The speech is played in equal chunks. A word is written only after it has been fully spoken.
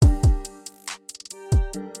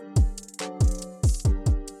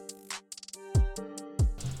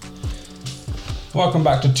Welcome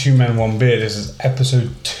back to Two Men One Beer. This is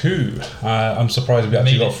episode 2. I'm surprised we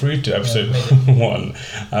actually got through to episode 1.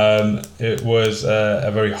 It was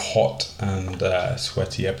a very hot and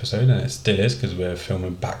sweaty episode, and it still is because we're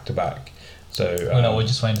filming back to back. So no, we're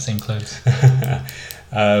just wearing the same clothes.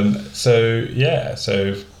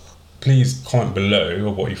 So please comment below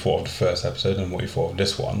of what you thought of the first episode and what you thought of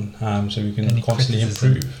this one, so we can constantly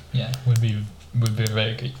improve. Yeah, we'd be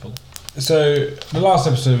very grateful. So the last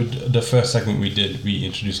episode, the first segment we did, we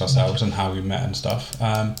introduced ourselves and how we met and stuff.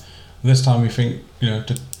 This time we think,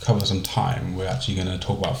 to cover some time, we're actually going to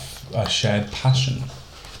talk about a shared passion.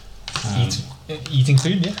 Eating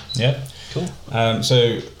food, yeah. Yeah. Cool.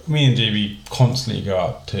 So me and JB constantly go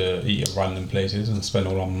out to eat at random places and spend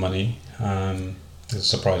all our money. It's a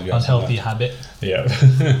surprise. Unhealthy habit. Yeah.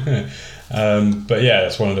 But yeah,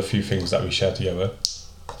 that's one of the few things that we share together.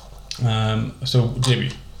 So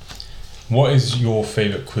JB, what is your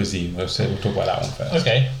favourite cuisine? We'll talk about that one first.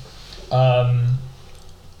 Okay.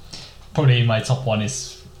 Probably my top one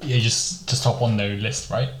is just top one no list,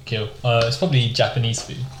 right? Cool. It's probably Japanese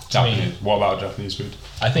food. Japanese. What about Japanese food?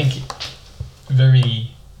 I think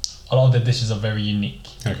a lot of the dishes are very unique.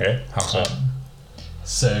 Okay. How so?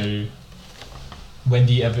 So, when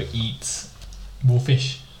do you ever eat raw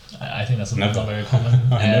fish? I think that's not very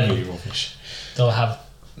common. I never eat raw fish. They'll have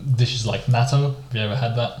dishes like natto. Have you ever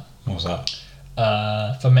had that? What's that?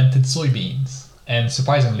 Fermented soybeans, and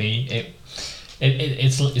surprisingly,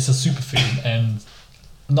 it's a superfood, and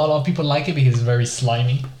not a lot of people like it because it's very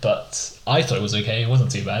slimy. But I thought it was okay. It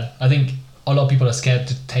wasn't too bad. I think a lot of people are scared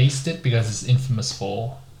to taste it because it's infamous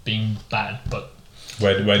for being bad. But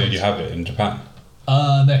where did you have it in Japan? No,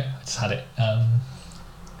 I just had it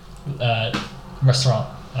restaurant,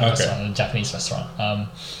 a Japanese restaurant. I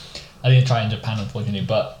didn't try it in Japan, unfortunately,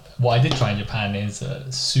 but what I did try in Japan is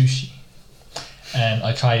sushi, and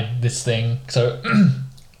I tried this thing. So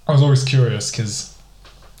I was always curious because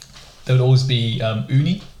there would always be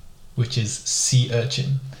uni, which is sea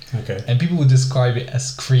urchin, and people would describe it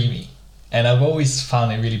as creamy, and I've always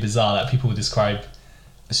found it really bizarre that people would describe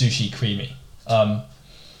sushi creamy.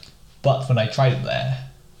 But when I tried it there,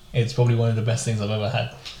 it's probably one of the best things I've ever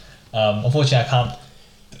had. Unfortunately, I can't.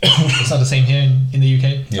 It's not the same here in the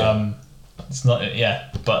UK. Yeah. It's not.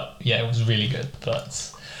 But it was really good.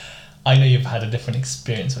 But I know you've had a different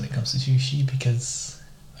experience when it comes to sushi because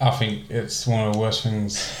I think it's one of the worst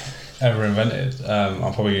things ever invented.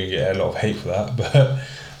 I'm probably going to get a lot of hate for that, but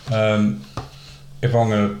if I'm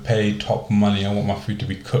going to pay top money, I want my food to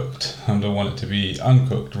be cooked. I don't want it to be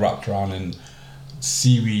uncooked, wrapped around in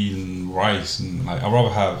seaweed and rice, and I'd rather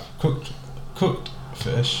have cooked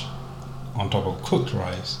fish on top of cooked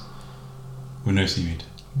rice with no seaweed.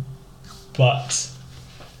 But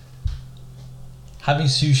having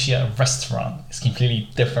sushi at a restaurant is completely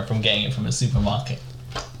different from getting it from a supermarket.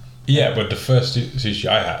 Yeah, but the first sushi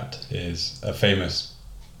I had is a famous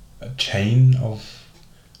chain of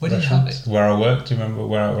Where did you have it? Where I worked. Do you remember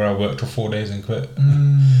where I worked for 4 days and quit?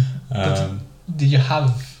 Did you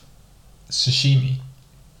have sashimi?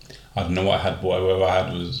 I don't know what I had, but whatever I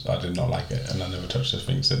had I did not like it, and I never touched this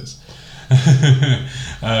thing since.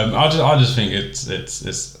 I just think it's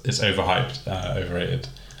overhyped, overrated.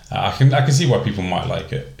 I can see why people might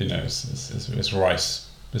like it. It's rice.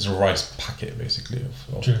 It's a rice packet basically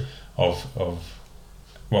of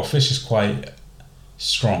well, fish is quite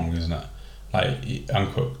strong, isn't it? Like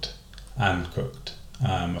uncooked and cooked.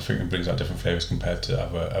 I think it brings out different flavors compared to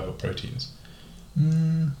other proteins.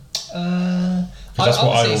 I would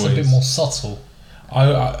say it's a bit more subtle.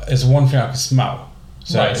 It's one thing I can smell.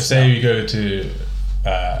 So say smell. you go to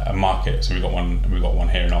a market. So we got one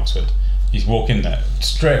here in Oxford. You walk in there,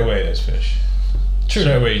 straight away there's fish. True.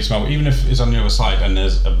 Straight away you smell. Even if it's on the other side and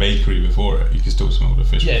there's a bakery before it, you can still smell the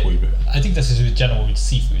fish before you do it. I think this is in general with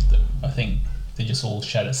seafood though. I think they just all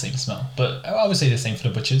share the same smell. But I would say the same for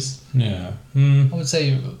the butchers. Yeah. I would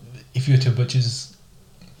say if you go to a butcher's,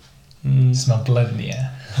 you smell blood in the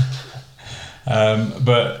air.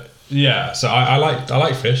 But yeah, so I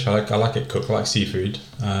like fish. I like it cooked. I like seafood.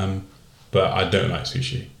 But I don't like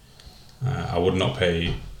sushi. I would not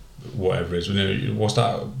pay whatever it is. What's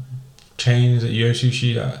that chain? Is it Yo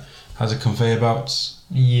Sushi that has a conveyor belts?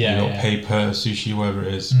 Yeah. You got pay per sushi, whatever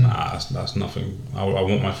it is. Nah, that's nothing. I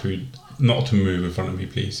want my food not to move in front of me,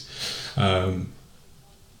 please.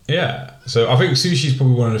 Yeah. So I think sushi is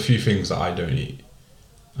probably one of the few things that I don't eat.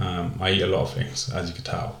 I eat a lot of things, as you could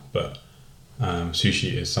tell, but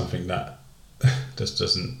sushi is something that just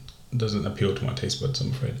doesn't appeal to my taste buds,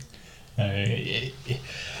 I'm afraid.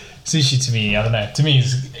 Sushi to me, I don't know. To me,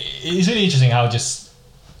 it's really interesting how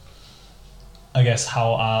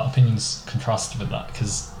our opinions contrast with that,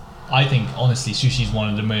 because I think honestly, sushi is one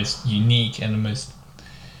of the most unique and the most.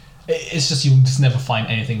 It's just you just never find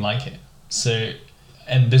anything like it. So,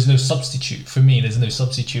 and there's no substitute for me. There's no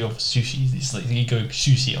substitute of sushi. It's like you go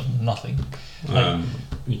sushi or nothing. Like,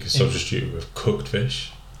 you can substitute it with cooked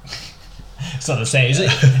fish. It's not the same, is it?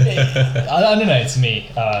 I don't know. To me,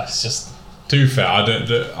 it's just. To be fair,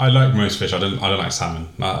 I like most fish. I don't like salmon.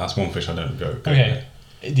 That's one fish I don't go. Okay.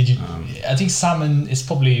 Did you? I think salmon is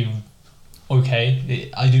probably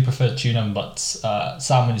okay. I do prefer tuna, but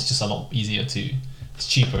salmon is just a lot easier to. It's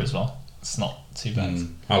cheaper as well. It's not too bad.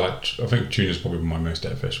 I think tuna is probably my most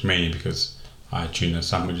ate fish, mainly because I had tuna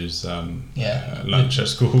sandwiches lunch at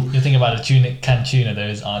school. You're thinking about a canned tuna,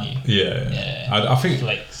 though, aren't you? Yeah. I think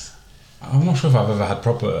flakes. I'm not sure if I've ever had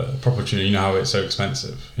proper tuna. You know how it's so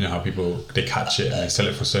expensive. You know how people they catch it and they sell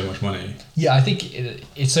it for so much money. Yeah, I think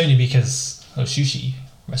it's only because of sushi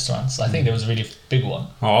restaurants. I think there was a really big one.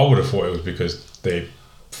 Oh, I would have thought it was because they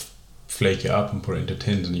flake it up and put it into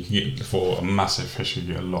tins, and you can get for a massive fish you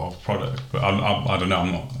get a lot of product. But I don't know.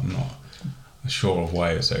 I'm not sure of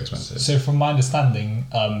why it's so expensive. So from my understanding,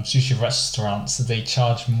 sushi restaurants, they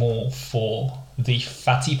charge more for the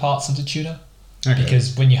fatty parts of the tuna. Okay.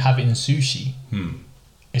 Because when you have it in sushi,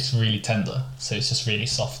 it's really tender, so it's just really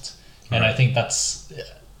soft. Right. And I think that's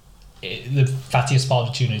the fattiest part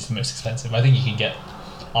of the tuna is the most expensive. I think you can get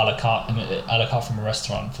a la carte from a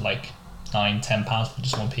restaurant for like £9-10 for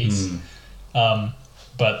just one piece.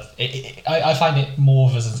 But I find it more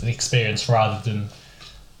of as an experience rather than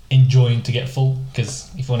enjoying to get full. Because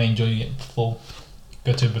if you want to enjoy to get full,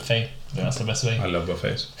 go to a buffet. I think that's the best way. I love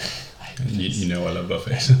buffets. You know I love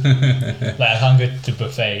buffets. Like I can't go to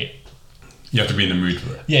buffet. You have to be in the mood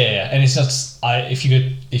for it. Yeah, and it's just if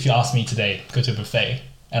you ask me today, go to a buffet,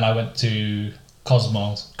 and I went to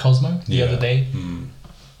Cosmo the other day,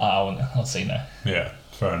 I'll say no. Yeah,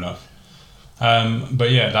 fair enough.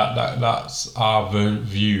 But yeah, that's our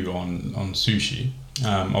view on sushi.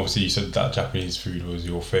 Obviously, you said that Japanese food was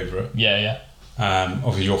your favourite. Yeah.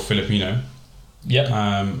 Obviously, you're Filipino. Yep.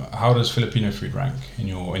 How does Filipino food rank in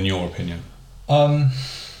your opinion? I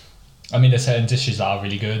mean, there's certain dishes that are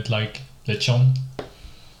really good, like lechon.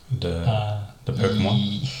 The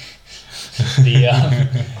Pokemon.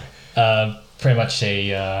 Pretty much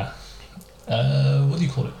a what do you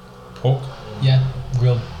call it? Pork. Yeah,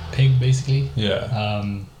 grilled pig, basically. Yeah.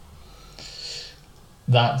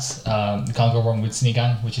 That's you can't go wrong with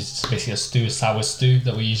sinigang, which is basically a sour stew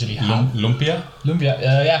that we usually have. Lumpia?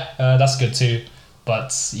 That's good too,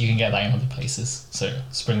 but you can get that in other places. So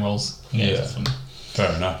spring rolls, you get it from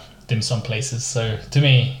fair enough. Dim sum places. So to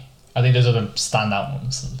me, I think those are the standout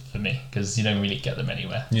ones for me because you don't really get them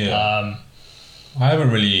anywhere. Yeah. I haven't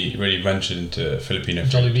really ventured into Filipino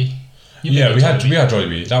food. Jollibee. We had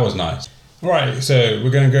Jollibee. That was nice. Right, so we're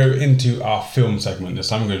going to go into our film segment this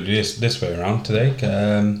time. I'm going to do this way around today.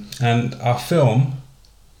 And our film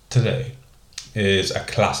today is a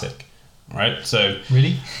classic, right? So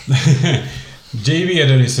really? JB had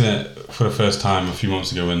only seen it for the first time a few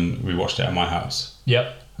months ago when we watched it at my house.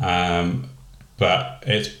 Yep. But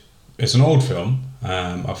it's an old film.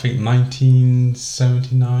 I think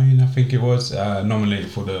 1979, I think it was, nominated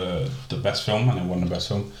for the best film, and it won the best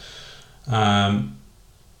film.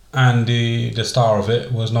 And the star of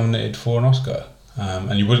it was nominated for an Oscar.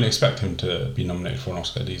 And you wouldn't expect him to be nominated for an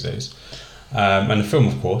Oscar these days. And the film,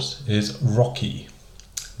 of course, is Rocky,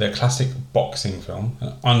 the classic boxing film,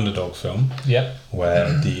 an underdog film,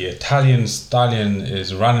 where the Italian stallion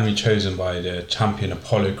is randomly chosen by the champion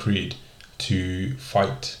Apollo Creed to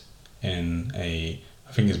fight in I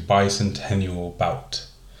think it's bicentennial bout.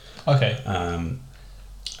 Okay.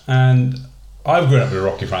 And I've grown up with the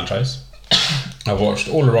Rocky franchise. I've watched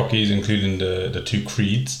all the Rockies, including the two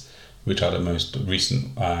Creeds, which are the most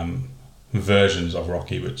recent versions of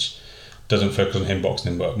Rocky, which doesn't focus on him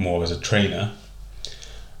boxing, but more as a trainer.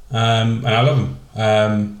 And I love them.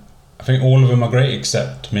 I think all of them are great,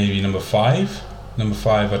 except maybe number 5. Number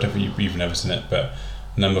 5, I don't think you've never seen it, but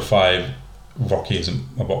number 5, Rocky isn't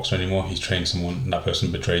a boxer anymore. He's trained someone, and that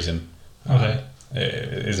person betrays him. Okay.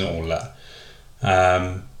 It isn't all that.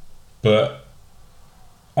 But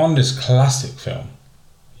on this classic film,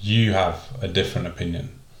 you have a different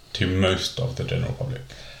opinion to most of the general public.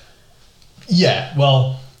 Yeah,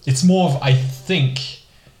 well, it's more of, I think,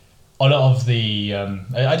 a lot of the...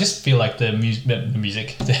 I just feel like the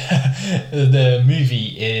music, the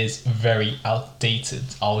movie is very outdated.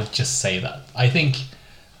 I would just say that. I think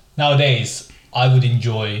nowadays, I would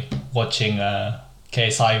enjoy watching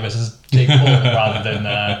KSI versus Jake Paul rather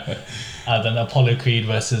than Apollo Creed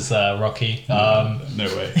versus Rocky. No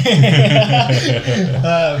way.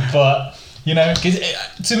 But, you know, 'cause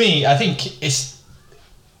to me, I think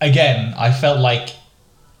again, I felt like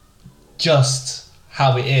just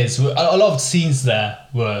how it is. A lot of scenes there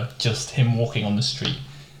were just him walking on the street.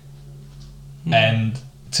 And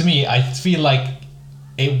to me, I feel like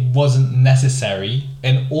it wasn't necessary.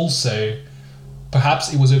 And also,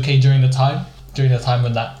 perhaps it was okay during the time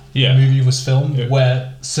when that movie was filmed,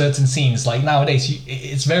 where certain scenes, like nowadays,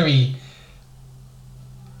 it's very...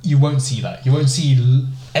 You won't see that. You won't see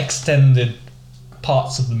extended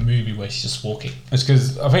parts of the movie where she's just walking. I think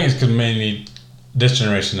it's because mainly this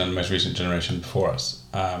generation and the most recent generation before us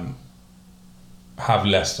have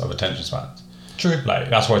less of attention spans. True. Like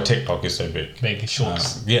that's why TikTok is so big. Big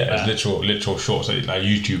shorts. It's literal shorts. So, like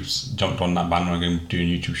YouTube's jumped on that bandwagon doing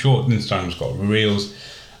YouTube shorts. Instagram's got reels.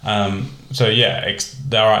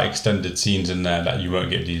 There are extended scenes in there that you won't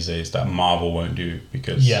get these days that Marvel won't do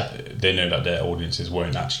because they know that their audiences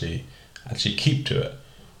won't actually keep to it.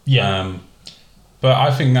 Yeah. But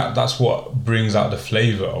I think that's what brings out the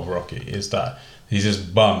flavour of Rocky, is that he's this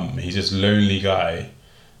bum, he's this lonely guy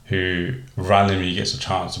who randomly gets a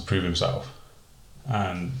chance to prove himself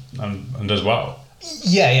and does well.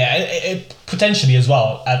 It potentially as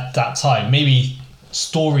well at that time. Maybe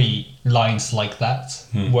storylines like that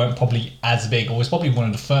weren't probably as big, or was probably one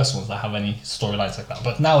of the first ones that have any storylines like that.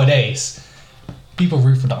 But nowadays, people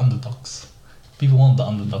root for the underdogs. People want the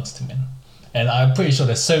underdogs to win. And I'm pretty sure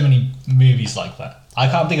there's so many movies like that. I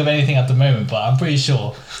can't think of anything at the moment, but I'm pretty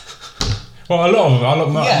sure. Well,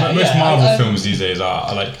 most Marvel films these days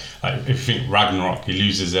are like if you think Ragnarok, he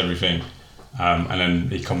loses everything, and then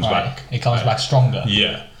he comes back. He comes back stronger.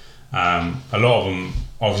 Yeah, a lot of them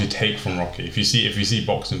obviously take from Rocky. If you see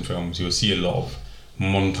boxing films, you'll see a lot of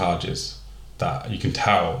montages that you can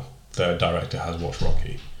tell the director has watched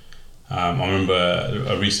Rocky. I remember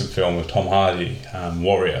a recent film with Tom Hardy,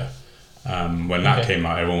 Warrior. When that came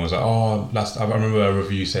out, everyone was like, I remember a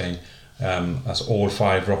review saying that's all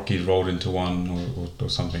 5 Rockies rolled into one or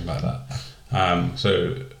something like that.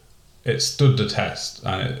 So it stood the test,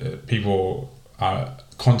 and people are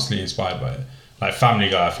constantly inspired by it. Like Family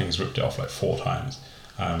Guy, I think, has ripped it off like 4 times.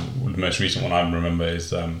 The most recent one I remember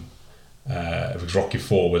is Rocky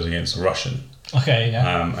 4 was against a Russian. Okay,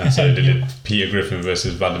 yeah. And so they did Peter Griffin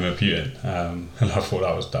versus Vladimir Putin, and I thought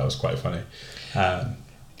that was quite funny.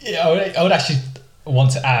 I would actually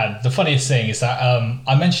want to add, the funniest thing is that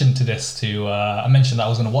I mentioned that I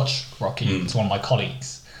was going to watch Rocky to one of my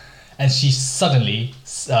colleagues, and she suddenly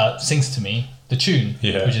sings to me the tune,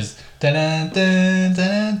 which is dun dun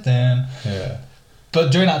dun dun. Yeah. But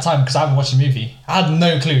during that time, because I haven't watched the movie, I had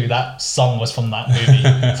no clue that song was from that movie.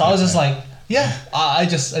 So I was just like, I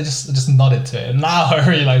just nodded to it. And now I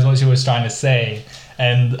realize what she was trying to say,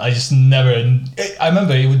 and I just never. I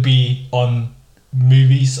remember it would be on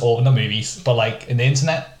movies, or not movies, but like in the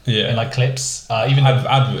internet, in like clips, even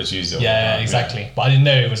adverts use it. Exactly. But I didn't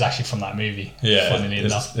know it was actually from that movie. Funnily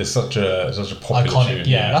enough, it's such a popular iconic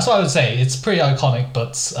tune. That's what I would say. It's pretty iconic,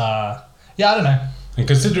 but I don't know. And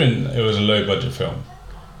considering it was a low budget film,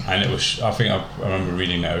 and it was, I think I remember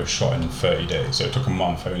reading that it was shot in 30 days, so it took a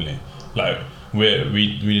month only. Like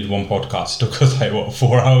we did one podcast, it took us like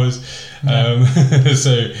 4 hours.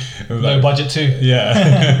 So low budget too.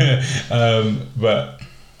 Yeah. But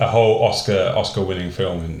a whole Oscar winning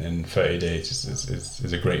film in 30 days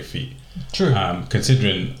is a great feat. True.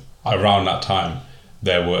 Considering around that time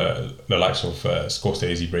there were the likes of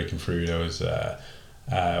Scorsese breaking through, there was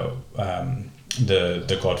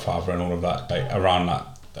the Godfather and all of that, like around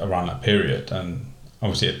that period, and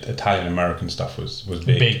obviously Italian American stuff was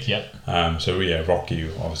big. Big, yeah. So Rocky,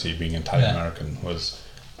 obviously being Italian American, was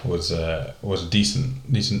a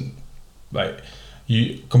decent, like,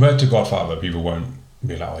 you compared to Godfather, people won't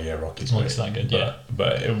be like, Rocky's great. It's not good,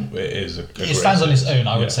 but it is a it stands on its own,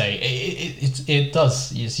 I would say. It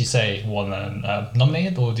does, as you say, won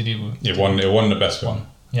nominated, or did he? It won the best film.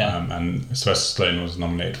 Yeah. And Sylvester Stallone was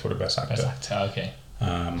nominated for the best actor. Best actor, okay.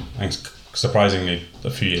 And surprisingly, a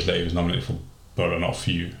few years later, he was nominated for, well, not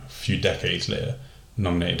a few decades later,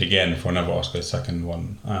 nominated again for another Oscar, second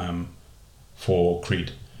one, for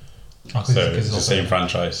Creed. So it's the same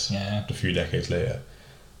franchise, a few decades later.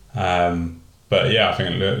 But I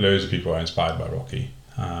think loads of people are inspired by Rocky.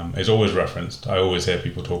 It's always referenced. I always hear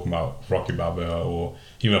people talking about Rocky Balboa or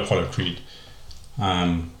even Apollo Creed.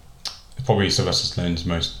 Probably Sylvester Stallone's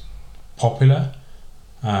most popular,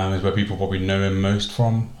 is where people probably know him most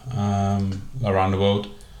from around the world.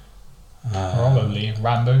 Probably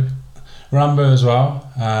Rambo as well,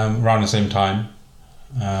 around the same time.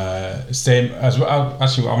 Same as well.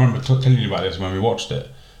 Actually, I remember telling you about this when we watched it,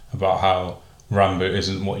 about how Rambo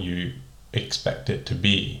isn't what you expect it to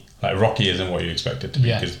be. Like Rocky isn't what you expect it to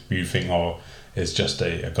be, because you think, it's just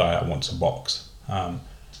a guy that wants to box.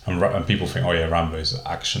 and people think, oh yeah, Rambo is an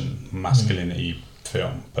action masculinity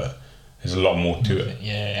film, but there's a lot more to it.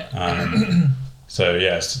 Yeah. So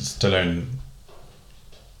yeah, Stallone.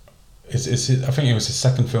 I think it was his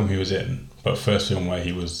second film he was in, but first film where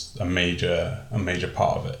he was a major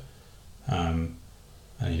part of it. And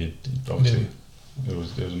he did, obviously. It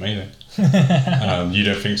was amazing. You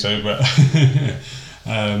don't think so, but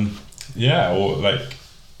yeah, or like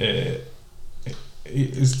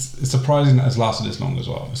it's surprising that it's lasted this long as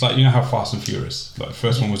well. It's like, you know how Fast and Furious, like the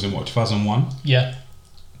first one was in 2001,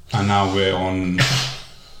 and now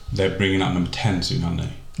they're bringing up number 10 soon, aren't they?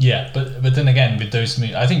 Yeah, but then again, with those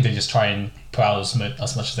movies, I think they just try and put out as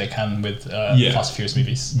much as they can with Fast and Furious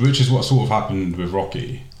movies, which is what sort of happened with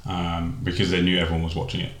Rocky, because they knew everyone was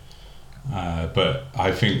watching it. But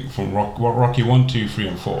I think from Rocky 1, 2, 3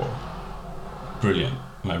 and 4, brilliant.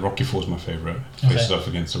 Like Rocky 4 is my favourite. Faces off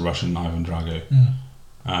against the Russian Ivan Drago.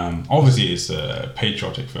 Obviously it's a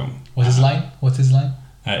patriotic film. What's his line?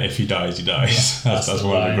 If he dies, he dies. Yeah, that's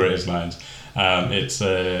one of the greatest lines. It's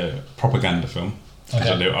a propaganda film.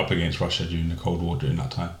 So they were up against Russia during the Cold War during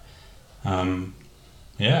that time. I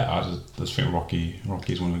just think Rocky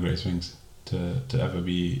is one of the greatest things to ever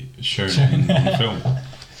be shown on film.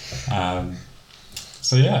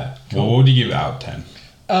 So yeah, cool. What would you give it out of 10?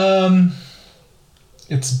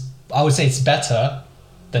 I would say it's better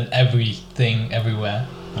than Everything Everywhere.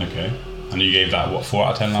 Okay, and you gave that 4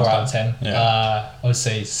 out of 10 last 4 out of 10. Yeah. I would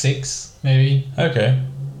say 6 maybe. Okay.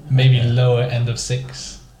 Maybe lower end of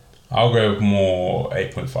 6. I'll go more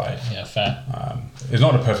 8.5. Yeah, fair. It's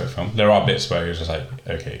not a perfect film. There are bits where you're just like,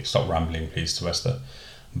 okay, stop rambling, please, Sylvester.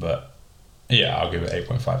 But yeah, I'll give it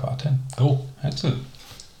 8.5 out of 10. Cool. Excellent.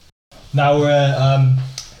 Now we're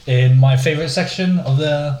in my favourite section of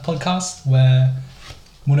the podcast, where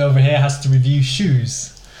Muna over here has to review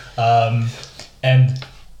shoes. And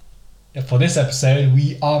for this episode,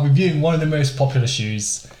 we are reviewing one of the most popular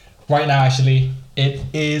shoes right now, actually. It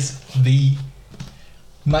is the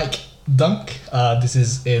Nike Dunk. This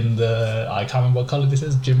is in the, I can't remember what colour this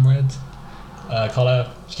is, gym red colour,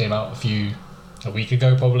 which came out a week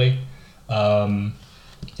ago probably. So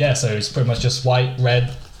it's pretty much just white,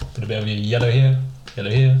 red, with a bit of yellow here.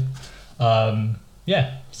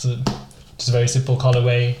 So just a very simple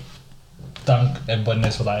colorway. Dunk, everybody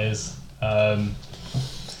knows what that is.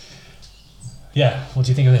 What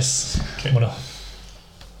do you think of this? Okay.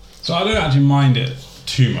 So I don't actually mind it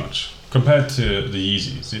too much. Compared to the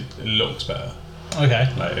Yeezys, it looks better. Okay.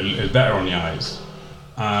 Like it's better on the eyes.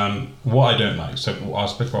 What I don't like, so I'll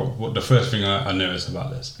speak about what the first thing I noticed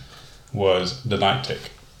about this was the Nike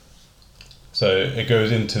tick. So it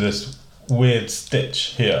goes into this weird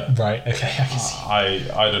stitch here. Right. Okay. I can see.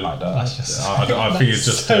 I don't like that. That's just. I think it's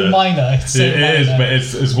just so minor. It's so minor. Is, but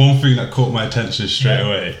it's one thing that caught my attention straight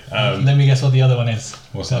away. Let me guess what the other one is.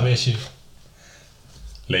 What's that? Issue?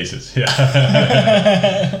 Laces. Yeah.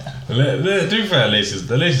 To be fair,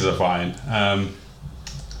 the laces are fine.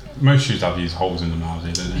 Most shoes have these holes in them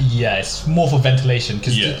nowadays, don't they? Yeah, it's more for ventilation.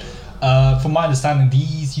 Because from my understanding,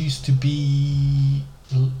 these used to be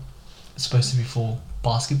supposed to be for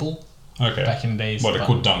basketball. Okay. Back in the days. What, they're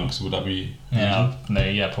called dunks? Would that be? Yeah. No.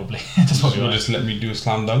 Yeah. Probably. That's probably so right. Just let me do a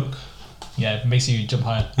slam dunk. Yeah, it makes you jump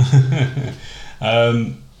higher.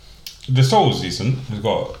 The sole's decent. It's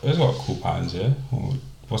got cool patterns here.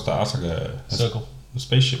 What's that? That's like a circle. A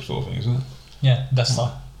spaceship sort of thing, isn't it? Yeah, Death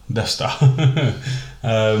Star. Death Star.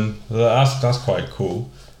 That's quite cool.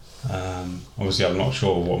 Obviously, I'm not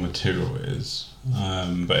sure what material it is,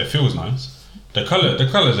 but it feels nice. The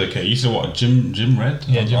color's okay. You said what, gym red?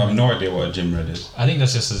 Yeah, I have no idea what a gym red is. I think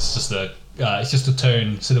that's it's just a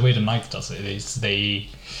tone. So the way the Nike does it is they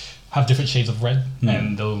have different shades of red,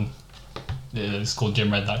 and it's called gym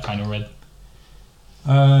red. That kind of red.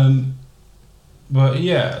 But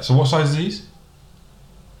yeah. So what size are these?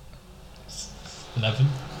 11.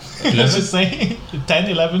 Let's just say 10,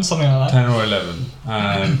 11, something like that. 10 or 11.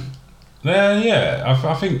 I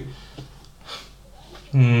think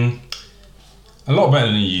a lot better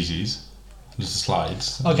than the Yeezys, just the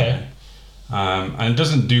slides. Okay. And it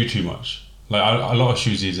doesn't do too much. Like a lot of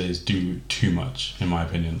shoes these days do too much, in my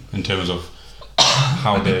opinion, in terms of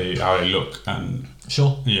how they look. And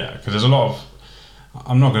sure. Yeah, because there's a lot of.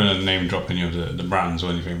 I'm not going to name drop any of the brands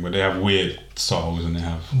or anything, but they have weird soles and they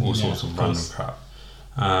have all sorts of random crap.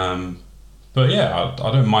 But yeah,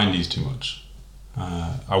 I don't mind these too much.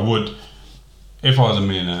 I would, if I was a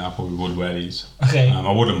millionaire, I probably would wear these. Okay.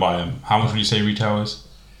 I wouldn't buy them. How much would you say retail is?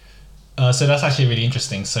 So that's actually really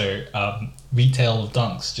interesting. So retail of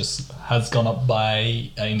Dunks just has gone up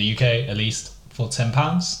by, in the UK at least, for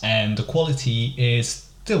 £10, and the quality is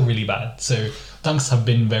still really bad. So Dunks have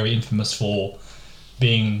been very infamous for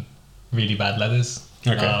being really bad leathers.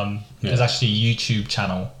 Okay. There's actually a YouTube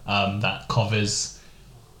channel that covers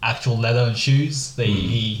actual leather and shoes.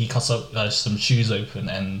 He cuts up some shoes open,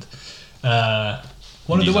 and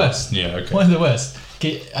one of the worst. Yeah, okay. One of the worst.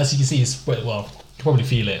 As you can see, it's, well, you can probably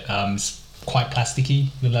feel it. It's quite plasticky,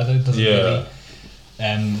 the leather. It doesn't really.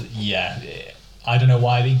 And yeah, I don't know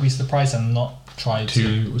why they increased the price. I'm not trying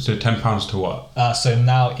to. So £10 to what? So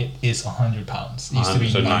now it is £100. It used to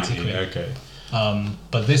be 90 quid. Okay.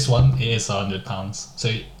 But this one is £100. So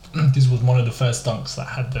this was one of the first dunks that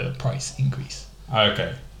had the price increase.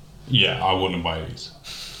 Okay. Yeah, I wouldn't buy these.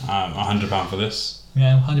 £100 for this.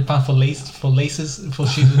 Yeah, £100 for laces, for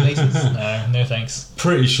shoes with laces. No thanks.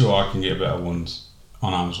 Pretty sure I can get better ones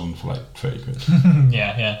on Amazon for like 30 quid.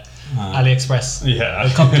 Yeah. AliExpress. Yeah.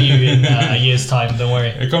 It'll come to you in a year's time, don't worry.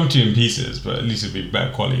 It'll come to you in pieces, but at least it'll be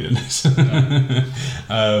better quality than this.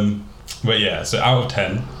 But yeah, so out of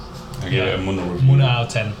 10, I give it a Munna review. Munna out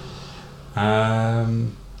of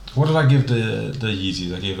 10. What did I give the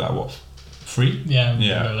Yeezys? I gave that what? 3? Yeah.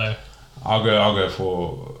 Yeah. I'll go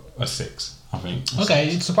for a 6, I think.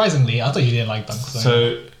 Okay, surprisingly, I thought you didn't like dunks.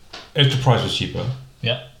 So if the price was cheaper.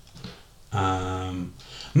 Yeah. I'm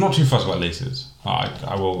not too fussed about laces.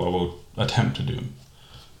 I will attempt to do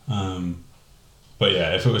them. But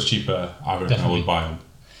yeah, if it was cheaper, I reckon I would buy them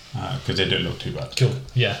because they don't look too bad. Cool.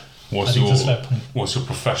 Yeah. What's your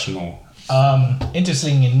professional?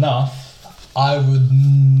 Interestingly enough, I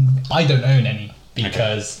don't own any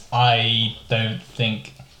because I don't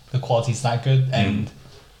think the quality's that good, and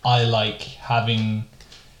I like having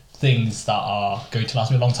things that are going to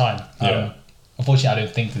last me a long time. Unfortunately, I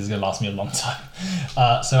don't think this is going to last me a long time.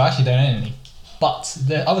 So I actually don't own any. But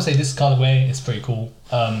I would say this colorway is pretty cool.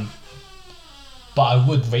 But I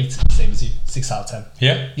would rate it the same as you, 6 out of 10.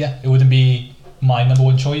 Yeah? Yeah, it wouldn't be my number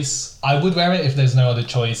one choice. I would wear it if there's no other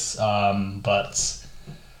choice. But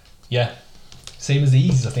yeah, same as the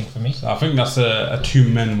Yeezys, I think, for me. So I think that's a 2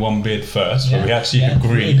 men, 1 beard first, where we actually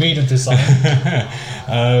agree. We agreed on this song.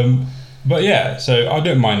 But yeah, so I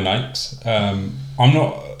don't mind Nikes.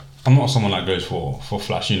 I'm not someone that goes for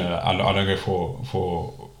flash. You know, I don't go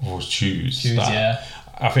for shoes. Yeah.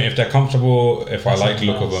 I think if they're comfortable, if I like the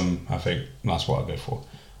look of them, I think that's what I go for.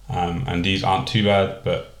 And these aren't too bad,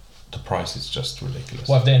 but the price is just ridiculous.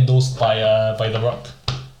 What if they're endorsed by The Rock?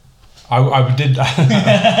 I did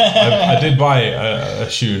I did buy a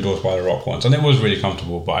shoe endorsed by The Rock once, and it was really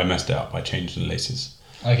comfortable, but I messed it up. I changed the laces.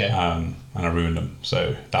 Okay. And I ruined them.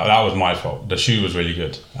 So that was my fault. The shoe was really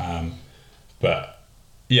good. But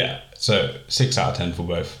yeah, so 6 out of 10 for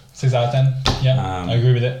both. 6 out of 10. Yeah, I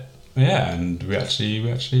agree with it. Yeah, and we actually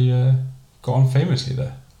got on famously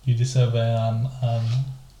there. You deserve we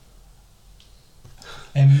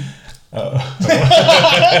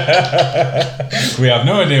have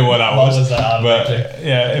no idea what that was. But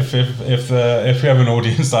yeah, if we have an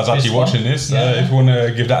audience that's actually watching this, if you want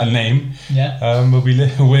to give that a name, we'll be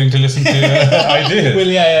willing to listen to ideas. Well,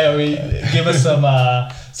 give us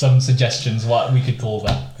some suggestions what we could call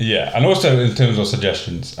that. Yeah, and also in terms of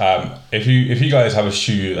suggestions, if you guys have a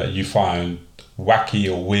shoe that you find wacky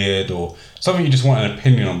or weird or something you just want an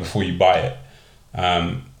opinion on before you buy it,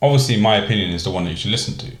 obviously my opinion is the one that you should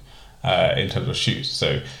listen to in terms of shoes.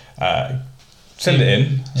 So send it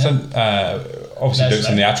in. Obviously don't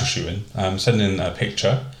send the actual shoe in. Send in a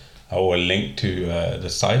picture or a link to the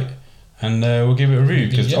site, and we'll give it a review.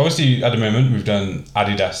 Because obviously at the moment we've done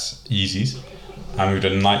Adidas Yeezys and we've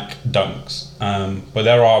done Nike Dunks, but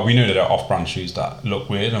we know that there are off-brand shoes that look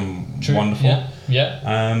weird and wonderful.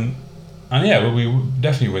 And yeah, we'll be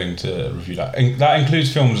definitely willing to review that. And that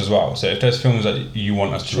includes films as well. So if there's films that you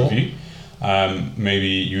want us to review, maybe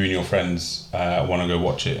you and your friends want to go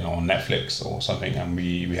watch it on Netflix or something, and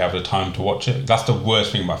we have the time to watch it. That's the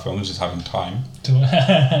worst thing about films, is having time.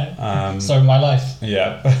 Sorry, my life.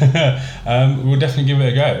 Yeah. We'll definitely give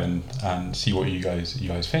it a go and see what you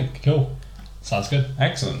guys think. Cool. Sounds good.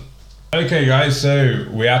 Excellent. Okay, guys, so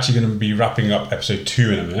we're actually going to be wrapping up episode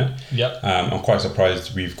 2 in a minute. Yep. I'm quite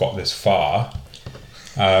surprised we've got this far.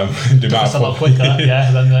 Took us a lot quicker,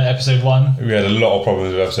 than episode 1. We had a lot of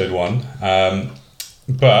problems with episode 1,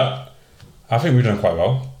 but I think we've done quite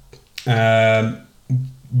well.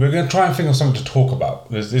 We're going to try and think of something to talk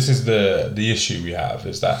about. This is the issue we have,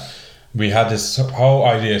 is that we had this whole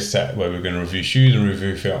idea set where we're going to review shoes and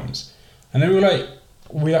review films, and then we were like,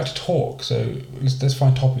 we like to talk, so let's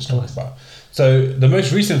find topics to talk about. So the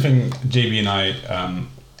most recent thing JB and I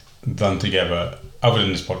done together, other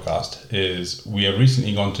than this podcast, is we have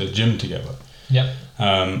recently gone to the gym together. Yep.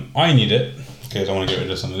 I need it because I want to get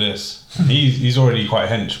rid of some of this. He's already quite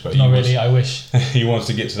hench, but not really. I wish he wants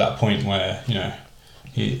to get to that point where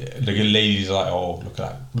The ladies are like, oh, look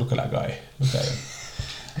at that guy, look at him.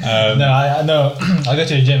 No, I know. I go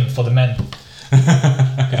to the gym for the men.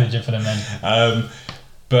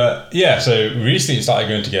 But yeah, so recently it started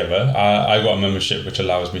going together. I got a membership which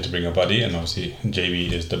allows me to bring a buddy, and obviously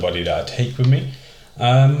JB is the buddy that I take with me.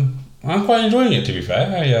 I'm quite enjoying it, to be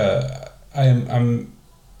fair. I'm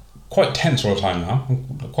quite tense all the time now.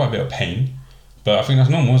 Quite a bit of pain, but I think that's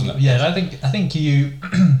normal, isn't it? Yeah, I think you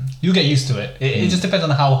you get used to it. It just depends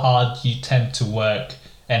on how hard you tend to work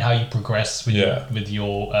and how you progress with your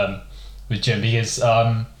with gym, because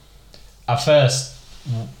at first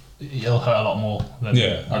it'll hurt a lot more than,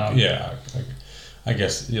 I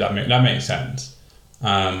guess that makes sense.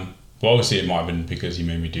 But obviously it might have been because you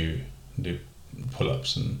made me do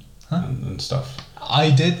pull-ups and stuff.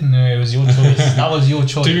 I didn't know it was your choice. That was your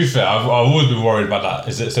choice. To be fair, I've always been worried about that.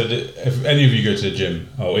 If any of you go to the gym,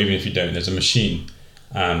 or even if you don't, there's a machine,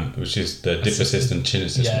 which is the dip assist and chin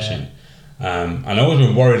assist machine. And I've always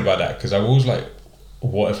been worried about that, because I was like,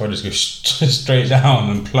 what if I just go straight down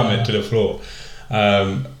and plummet to the floor?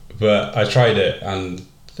 But I tried it, and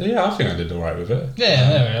I think I did all right with it.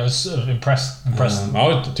 I was sort of impressed. To be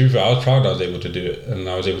fair, I was proud I was able to do it, and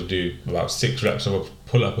I was able to do about 6 reps of a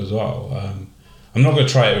pull-up as well. I'm not going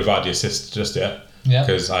to try it without the assist just yet,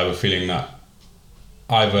 because I have a feeling that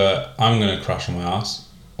either I'm going to crash on my ass,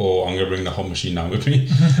 or I'm going to bring the whole machine down with me.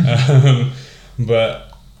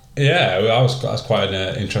 But yeah, that was quite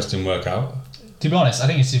an interesting workout. To be honest, I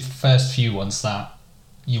think it's the first few ones that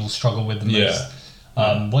you'll struggle with the most.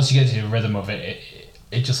 Once you get to the rhythm of it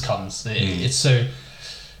just comes. It's so...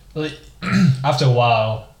 Like, after a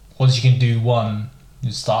while, once you can do one,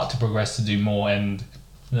 you start to progress to do more, and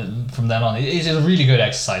from then on, it's a really good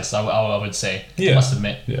exercise, I would say. I must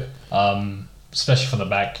admit. Especially for the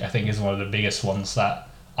back, I think is one of the biggest ones that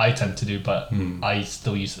I tend to do, but I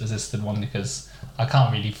still use assisted one because I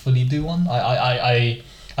can't really fully do one. I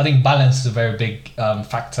think balance is a very big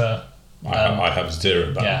factor. I have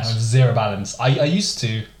zero balance. Yeah, I have zero balance. I used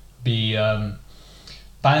to be...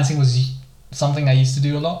 balancing was something I used to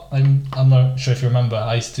do a lot. I'm not sure if you remember,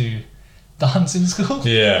 I used to dance in school.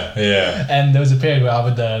 Yeah. And there was a period where I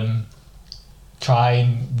would try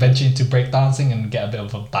and venture into breakdancing and get a bit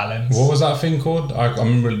of a balance. What was that thing called? I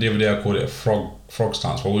remember the other day I called it a frog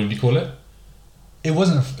stance. What would you call it? It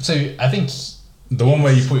wasn't... So I think... The one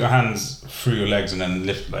where you put your hands through your legs and then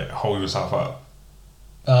hold yourself up.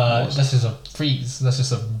 That's just a freeze. That's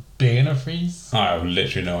just a beginner freeze. I have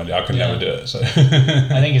literally no idea. I could never do it. So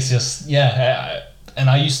I think it's just and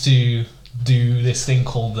I used to do this thing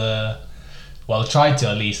called tried to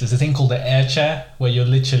at least. There's a thing called the air chair where you're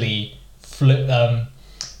literally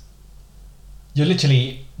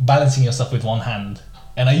balancing yourself with one hand.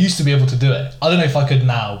 And I used to be able to do it. I don't know if I could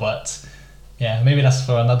now, but yeah, maybe that's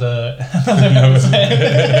for another episode.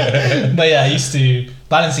 But yeah,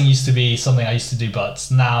 balancing used to be something I used to do, but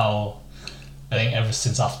now I think ever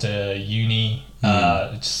since after uni,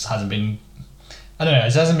 it just hasn't been... I don't know,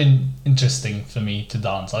 it hasn't been interesting for me to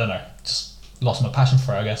dance. I don't know, just lost my passion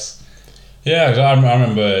for it, I guess. Yeah, cause I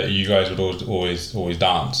remember you guys would always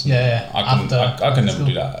dance. Yeah. I could never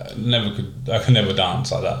do that. I could never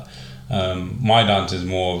dance like that. My dance is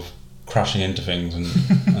more of crashing into things and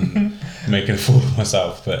making a fool of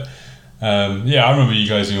myself. But I remember you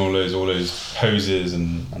guys doing all those poses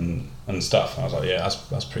and stuff. And I was like, yeah,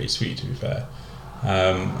 that's pretty sweet, to be fair.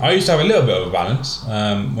 I used to have a little bit of a balance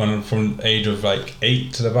when from the age of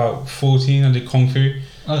 8 to about 14. I did Kung Fu.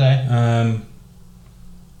 Okay.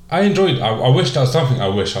 I enjoyed. I wish that was something I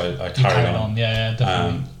wish I carried on. Yeah,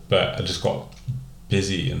 definitely. But I just got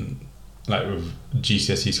busy and with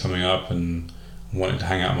GCSEs coming up and wanted to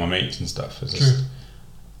hang out with my mates and stuff.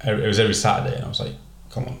 It was every Saturday, and I was like,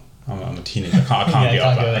 come on, I'm a teenager. I can't get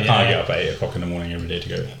up at 8 o'clock in the morning every day to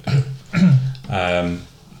go.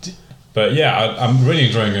 But yeah, I'm really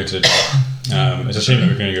enjoying going to the gym. It's a shame that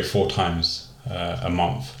we're going to go 4 times a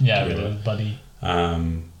month. Yeah, with a buddy.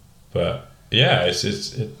 But yeah,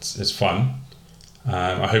 it's fun.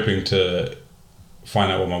 I'm hoping to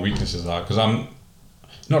find out what my weaknesses are, because I'm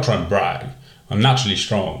not trying to brag. I'm naturally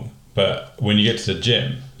strong, but when you get to the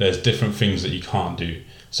gym, there's different things that you can't do.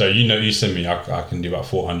 So you see me, I can do about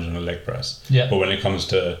 400 on a leg press. Yeah. But when it comes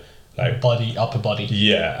to upper body.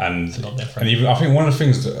 Yeah, and it's a lot different. And even I think one of the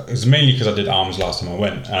things is mainly because I did arms last time I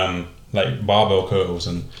went. Barbell curls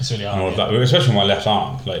and really hard, all of that, especially with my left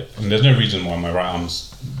arm. And there's no reason why my right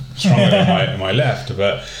arm's stronger than my left,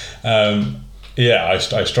 but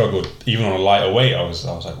I struggled even on a lighter weight. I was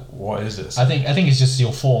like, what is this? I think it's just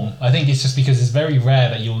your form. I think it's just because it's very rare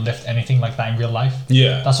that you'll lift anything like that in real life.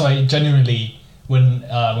 Yeah, that's why genuinely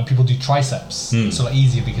when people do triceps, it's a lot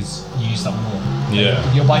easier because you use that more.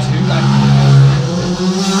 Yeah. Your bicep,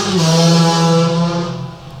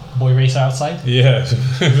 boy racer outside. Yeah,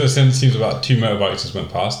 it seems about 2 motorbikes just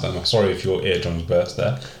went past. I'm sorry if your eardrums burst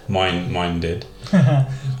there. Mine did.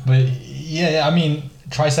 But yeah, I mean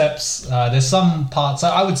triceps. There's some parts.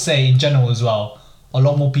 I would say in general as well. A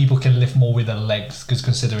lot more people can lift more with their legs because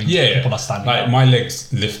considering people are standing like up. my legs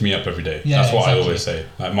lift me up every day. Yeah, that's what exactly. I always say.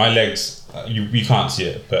 Like my legs, you can't see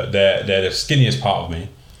it, but they're the skinniest part of me,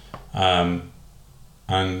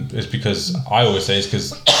 and it's because I always say it's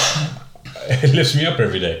because it lifts me up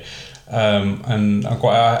every day, and I'm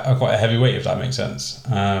quite a heavy weight, if that makes sense.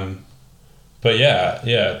 But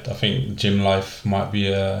yeah, I think gym life might be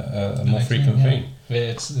a more frequent thing.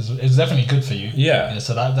 It's definitely good for you. Yeah.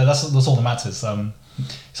 So that's all that matters.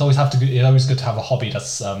 It's always good to have a hobby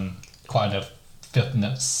that's quite a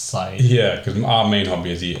fitness side. Yeah, because our main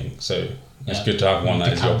hobby is eating, so it's good to have one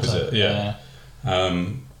that is the opposite. Yeah.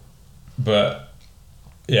 But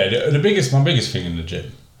yeah, my biggest thing in the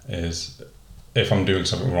gym is if I'm doing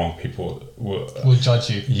something wrong, people will judge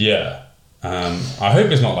you. Yeah. I hope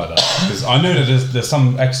it's not like that because I know that there's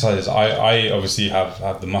some exercises. I obviously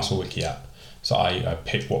have the Muscle Wiki app, so I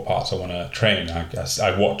pick what parts I want to train.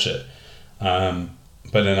 I watch it,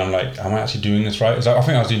 but then I'm like, am I actually doing this right? It's like, I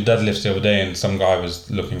think I was doing deadlifts the other day, and some guy was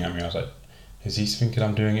looking at me. I was like, is he thinking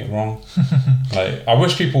I'm doing it wrong? Like, I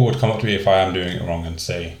wish people would come up to me if I am doing it wrong and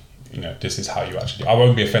say, this is how you actually do. I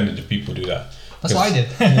won't be offended if people do that. That's what I did.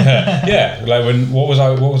 yeah. Like what was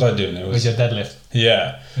I doing? It was your deadlift.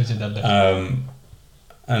 Yeah. It was your deadlift.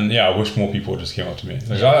 And yeah, I wish more people just came up to me.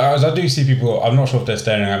 Like, I do see people. I'm not sure if they're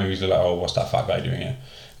staring at me because they're like, "Oh, what's that fat guy doing here?"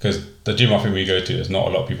 Because the gym I think we go to, there's not a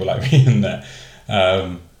lot of people like me in there.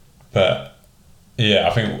 But yeah,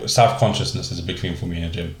 I think self-consciousness is a big thing for me in a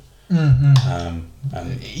gym. Mm-hmm.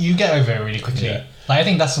 And you get over it really quickly. Yeah. Like, I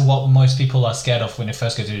think that's what most people are scared of when they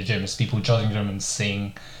first go to the gym, is people judging them and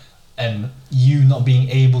seeing, and you not being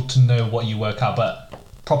able to know what you work out. But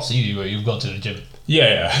props to you, you've gone to the gym.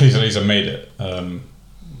 Yeah, he's made it.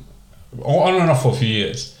 On and off for a few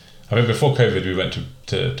years. I mean, before COVID, we went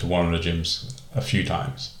to one of the gyms a few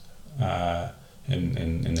times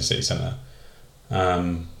in the city centre.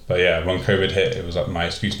 But yeah, when COVID hit, it was like my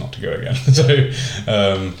excuse not to go again. So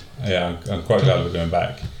yeah, I'm quite glad we're going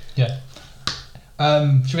back. Yeah.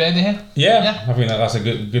 Should we end it here? Yeah. I think that's a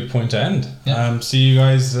good point to end. Yeah. See you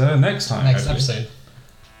guys next time. Next hopefully. episode.